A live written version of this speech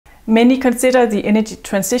Many consider the energy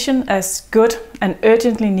transition as good and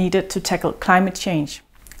urgently needed to tackle climate change.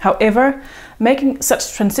 However, making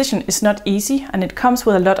such transition is not easy and it comes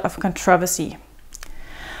with a lot of controversy.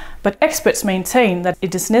 But experts maintain that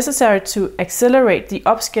it is necessary to accelerate the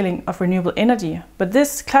upscaling of renewable energy, but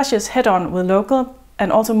this clashes head-on with local and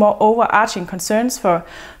also more overarching concerns for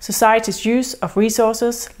society's use of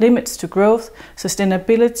resources, limits to growth,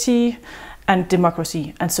 sustainability and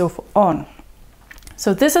democracy, and so on.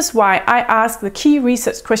 So this is why I ask the key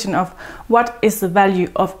research question of what is the value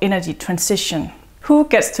of energy transition? Who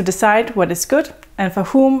gets to decide what is good and for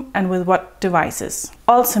whom and with what devices?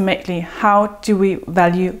 Ultimately, how do we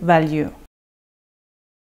value value?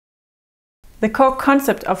 The core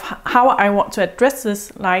concept of how I want to address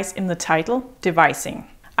this lies in the title, devising.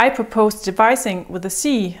 I propose devising with a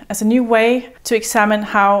C as a new way to examine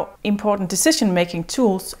how important decision-making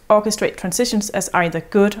tools orchestrate transitions as either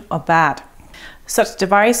good or bad. Such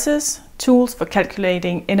devices, tools for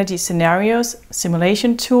calculating energy scenarios,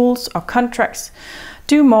 simulation tools or contracts,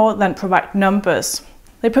 do more than provide numbers.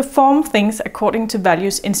 They perform things according to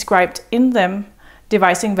values inscribed in them,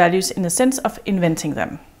 devising values in the sense of inventing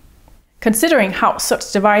them. Considering how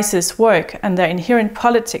such devices work and their inherent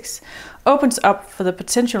politics opens up for the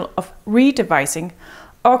potential of redevising,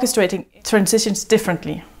 orchestrating transitions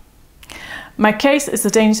differently. My case is the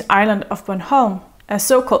Danish island of Bornholm, a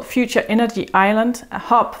so-called future energy island, a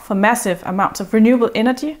hub for massive amounts of renewable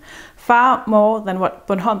energy, far more than what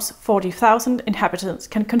Bornholm's 40,000 inhabitants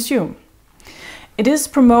can consume. It is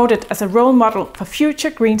promoted as a role model for future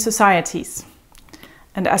green societies.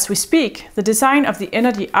 And as we speak, the design of the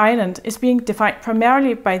energy island is being defined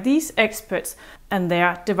primarily by these experts and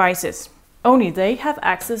their devices. Only they have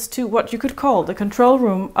access to what you could call the control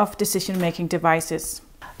room of decision-making devices.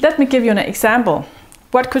 Let me give you an example.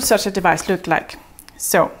 What could such a device look like?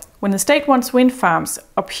 So, when the state wants wind farms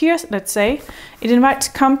up here, let's say, it invites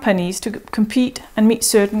companies to compete and meet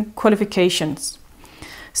certain qualifications.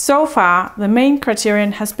 So far, the main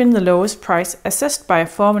criterion has been the lowest price assessed by a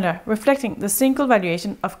formula reflecting the single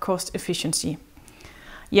valuation of cost efficiency.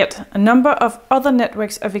 Yet, a number of other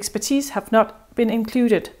networks of expertise have not been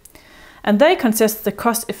included, and they contest the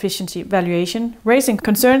cost efficiency valuation, raising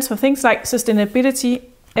concerns for things like sustainability,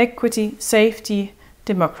 equity, safety,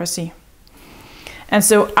 democracy. And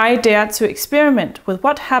so I dare to experiment with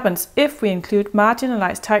what happens if we include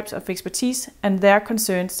marginalized types of expertise and their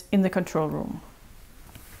concerns in the control room.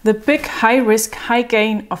 The big high-risk,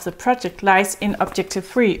 high-gain of the project lies in Objective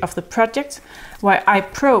 3 of the project, where I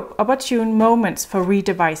probe opportune moments for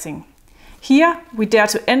redevising. Here, we dare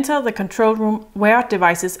to enter the control room where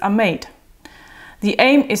devices are made. The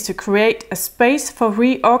aim is to create a space for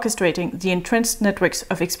reorchestrating the entrenched networks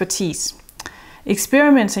of expertise.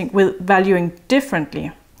 Experimenting with valuing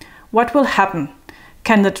differently. What will happen?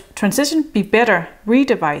 Can the transition be better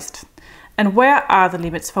redevised? And where are the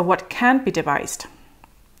limits for what can be devised?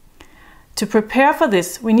 To prepare for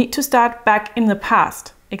this, we need to start back in the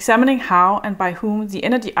past, examining how and by whom the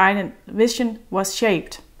Energy Island vision was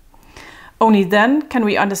shaped. Only then can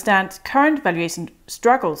we understand current valuation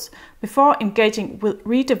struggles before engaging with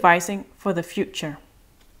redevising for the future.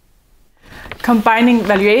 Combining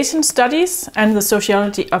valuation studies and the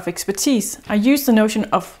sociology of expertise, I use the notion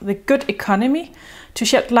of the good economy to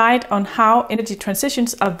shed light on how energy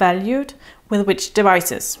transitions are valued with which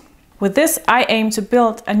devices. With this, I aim to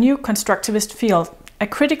build a new constructivist field, a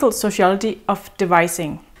critical sociology of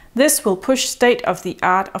devising. This will push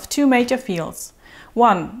state-of-the-art of two major fields.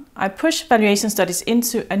 One, I push valuation studies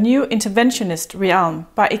into a new interventionist realm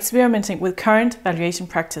by experimenting with current valuation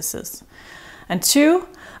practices. And two,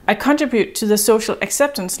 I contribute to the social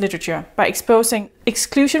acceptance literature by exposing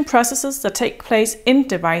exclusion processes that take place in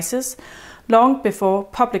devices long before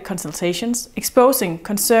public consultations, exposing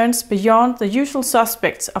concerns beyond the usual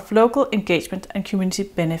suspects of local engagement and community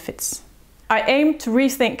benefits. I aim to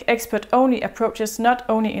rethink expert-only approaches not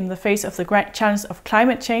only in the face of the grand challenge of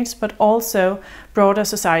climate change, but also broader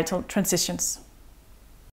societal transitions.